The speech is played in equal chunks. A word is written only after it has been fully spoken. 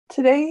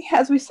Today,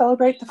 as we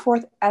celebrate the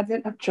fourth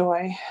advent of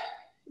joy,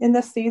 in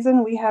this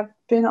season, we have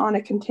been on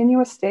a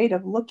continuous state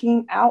of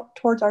looking out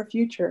towards our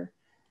future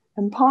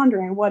and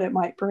pondering what it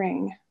might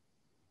bring.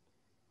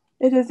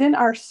 It is in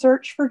our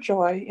search for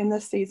joy in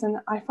this season,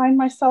 I find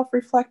myself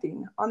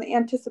reflecting on the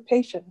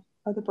anticipation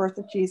of the birth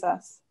of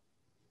Jesus.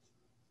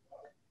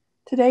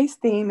 Today's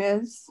theme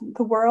is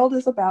The World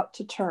is About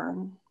to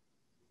Turn.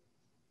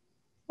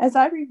 As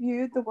I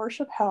reviewed the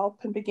worship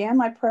help and began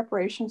my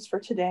preparations for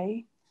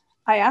today,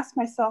 I asked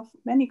myself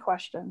many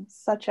questions,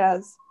 such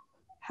as,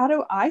 how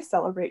do I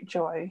celebrate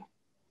joy?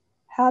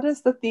 How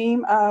does the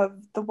theme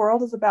of the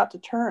world is about to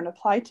turn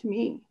apply to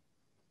me?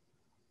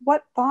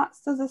 What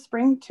thoughts does this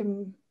bring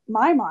to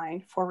my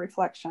mind for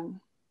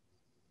reflection?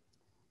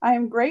 I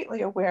am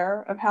greatly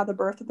aware of how the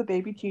birth of the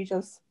baby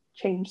Jesus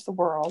changed the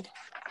world.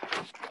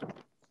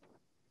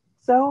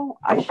 So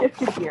I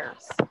shifted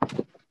gears.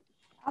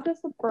 How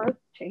does the birth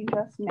change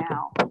us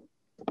now?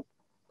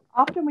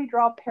 Often we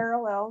draw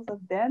parallels of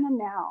then and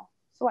now,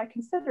 so I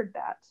considered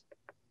that.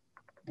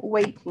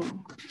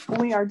 Waiting.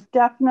 We are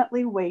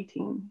definitely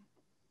waiting.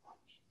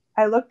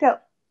 I looked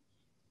at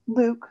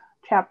Luke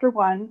chapter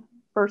 1,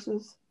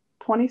 verses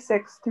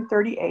 26 through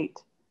 38,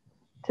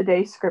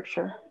 today's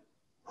scripture.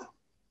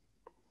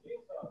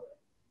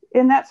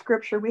 In that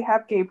scripture, we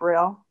have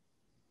Gabriel,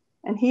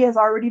 and he has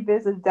already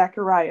visited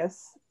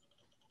Zacharias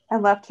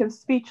and left him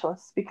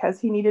speechless because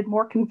he needed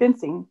more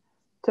convincing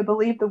to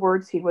believe the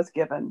words he was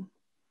given.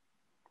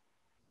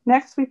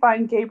 Next, we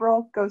find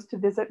Gabriel goes to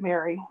visit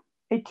Mary,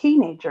 a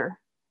teenager,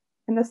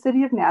 in the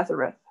city of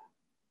Nazareth.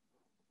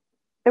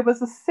 It was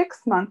the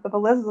 6th month of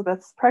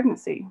Elizabeth's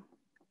pregnancy.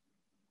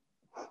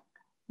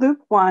 Luke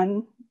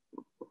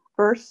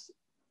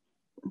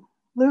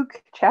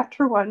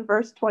chapter 1,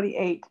 verse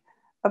 28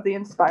 of the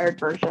Inspired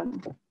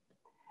Version.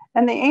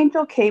 And the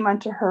angel came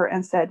unto her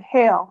and said,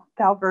 Hail,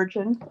 thou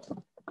virgin,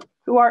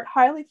 who art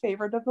highly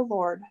favored of the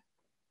Lord.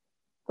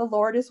 The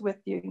Lord is with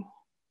you,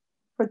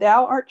 for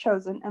thou art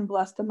chosen and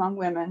blessed among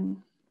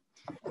women.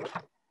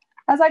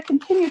 As I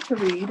continued to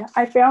read,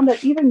 I found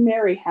that even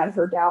Mary had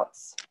her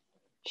doubts.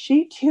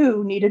 She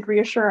too needed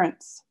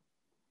reassurance.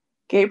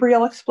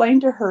 Gabriel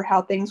explained to her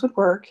how things would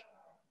work,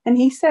 and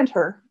he sent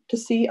her to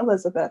see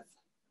Elizabeth.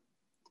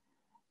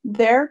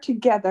 There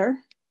together,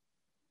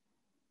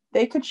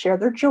 they could share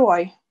their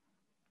joy.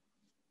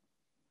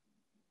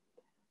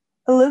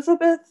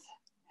 Elizabeth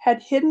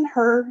had hidden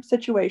her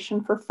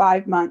situation for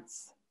 5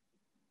 months.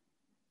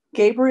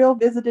 Gabriel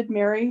visited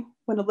Mary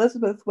when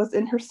Elizabeth was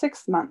in her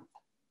 6th month.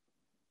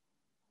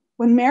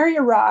 When Mary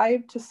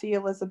arrived to see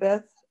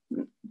Elizabeth,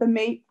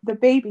 the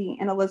baby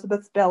in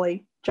Elizabeth's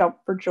belly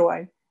jumped for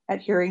joy at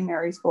hearing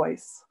Mary's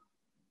voice.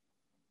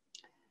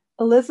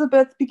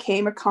 Elizabeth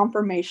became a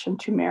confirmation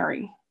to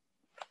Mary.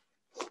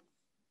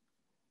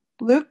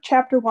 Luke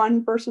chapter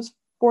 1, verses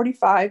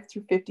 45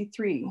 through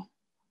 53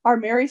 are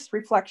Mary's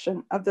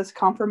reflection of this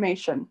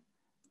confirmation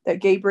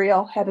that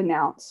Gabriel had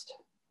announced.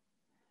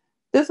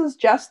 This is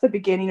just the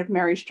beginning of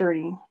Mary's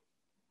journey.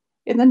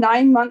 In the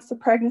 9 months of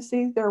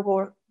pregnancy, there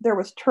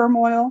was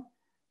turmoil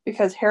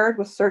because Herod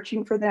was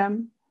searching for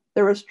them.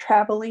 There was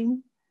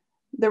traveling.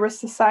 There was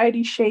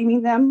society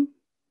shaming them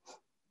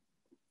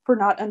for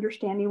not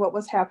understanding what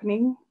was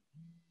happening.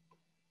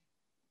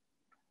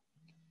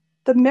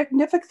 The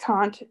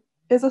Magnificat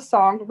is a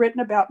song written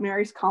about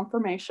Mary's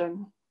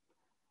confirmation.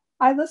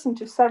 I listened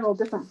to several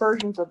different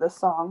versions of this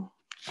song.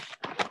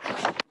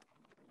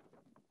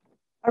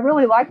 I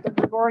really liked the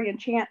Gregorian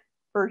chant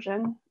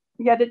version,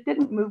 yet it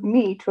didn't move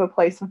me to a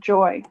place of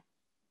joy.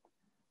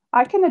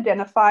 I can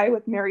identify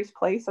with Mary's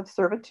place of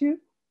servitude,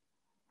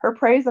 her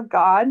praise of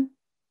God,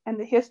 and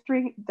the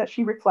history that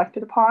she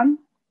reflected upon.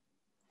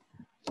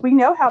 We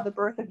know how the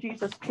birth of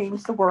Jesus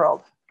changed the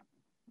world,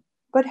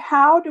 but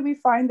how do we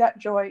find that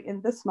joy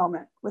in this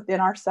moment within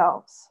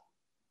ourselves?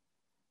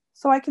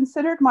 So I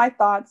considered my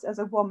thoughts as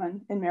a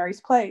woman in Mary's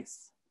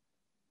place,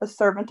 a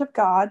servant of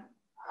God,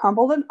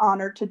 humbled and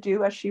honored to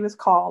do as she was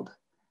called,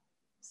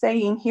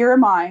 saying, Here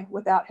am I,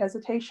 without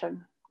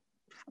hesitation.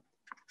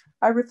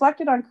 I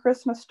reflected on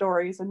Christmas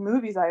stories and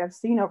movies I have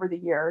seen over the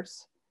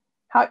years,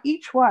 how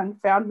each one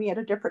found me at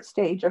a different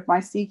stage of my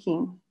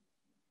seeking.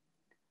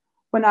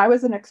 When I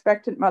was an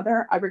expectant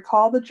mother, I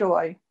recall the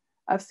joy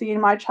of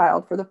seeing my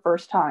child for the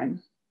first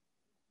time.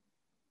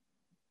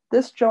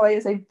 This joy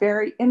is a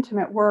very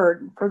intimate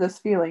word for this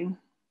feeling.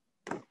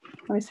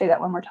 Let me say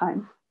that one more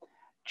time.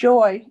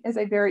 Joy is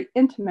a very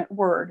intimate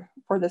word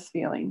for this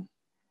feeling.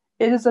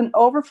 It is an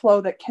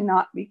overflow that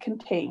cannot be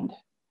contained.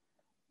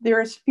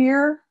 There is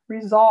fear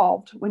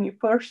resolved when you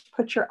first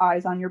put your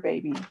eyes on your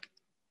baby.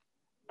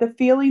 The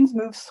feelings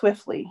move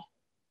swiftly,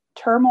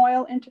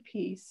 turmoil into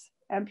peace,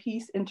 and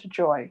peace into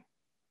joy.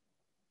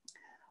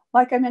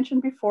 Like I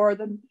mentioned before,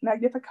 the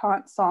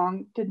Magnificat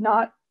song did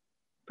not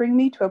bring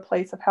me to a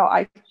place of how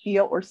I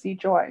feel or see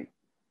joy.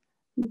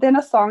 Then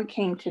a song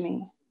came to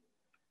me.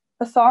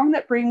 A song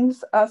that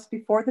brings us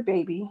before the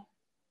baby,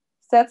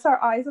 sets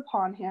our eyes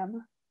upon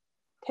him,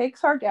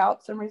 takes our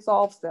doubts and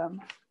resolves them,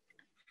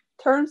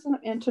 turns them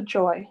into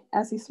joy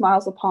as he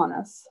smiles upon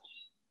us.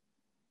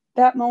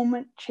 That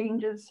moment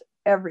changes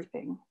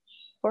everything,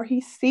 for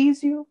he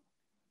sees you,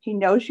 he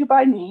knows you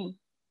by name,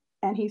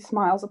 and he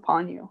smiles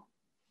upon you.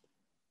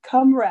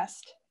 Come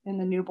rest in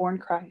the newborn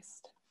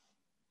Christ.